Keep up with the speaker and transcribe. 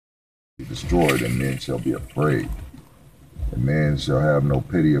destroyed, and men shall be afraid. And man shall have no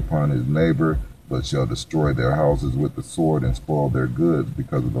pity upon his neighbor, but shall destroy their houses with the sword and spoil their goods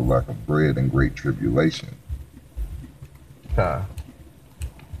because of the lack of bread and great tribulation. Huh.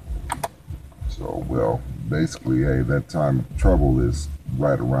 So, well, basically, hey, that time of trouble is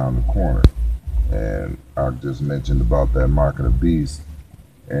right around the corner. And I just mentioned about that mark of the beast.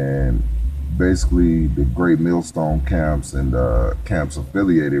 And basically, the Great Millstone camps and camps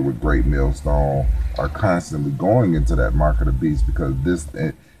affiliated with Great Millstone are constantly going into that mark of the beast because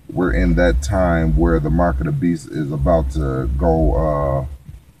we're in that time where the mark of the beast is about to go,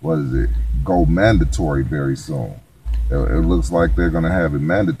 what is it, go mandatory very soon. It looks like they're going to have it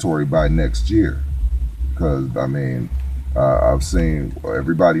mandatory by next year. Because, I mean, I've seen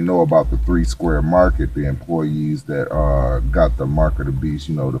everybody know about the 3 Square Market, the employees that got the mark of the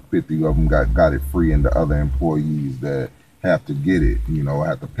beast, the 50 of them got it free, and the other employees that have to get it,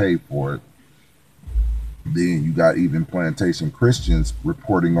 have to pay for it. Then you got even plantation Christians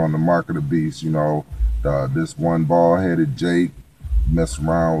reporting on the mark of the beast. This one bald-headed Jake messed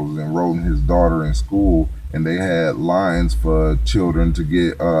around, was enrolling his daughter in school, and they had lines for children to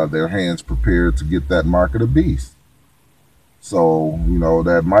get their hands prepared to get that mark of the beast. So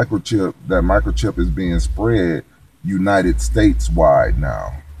that microchip is being spread United States wide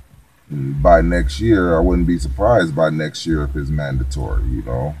now. And by next year, I wouldn't be surprised by next year if it's mandatory.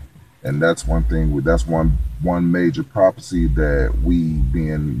 And that's one thing. That's one major prophecy that we,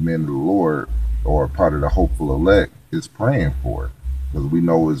 being men of the Lord or part of the hopeful elect, is praying for, because we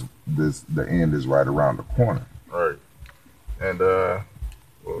know the end is right around the corner. Right. And well,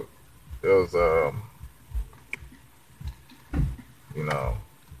 it was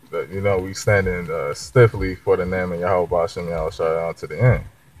we standing stiffly for the name of Yahweh Bashem Yahushua on to the end.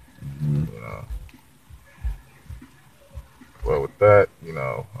 Mm-hmm. Well, with that,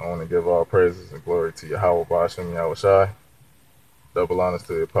 I want to give all praises and glory to Yahweh Bashem Yahushua. Double honors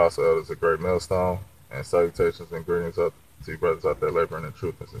to the apostle elders of Great Millstone, and salutations and greetings up to you brothers out there laboring in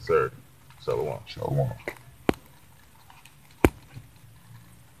truth and sincerity. Shalom. Shalom.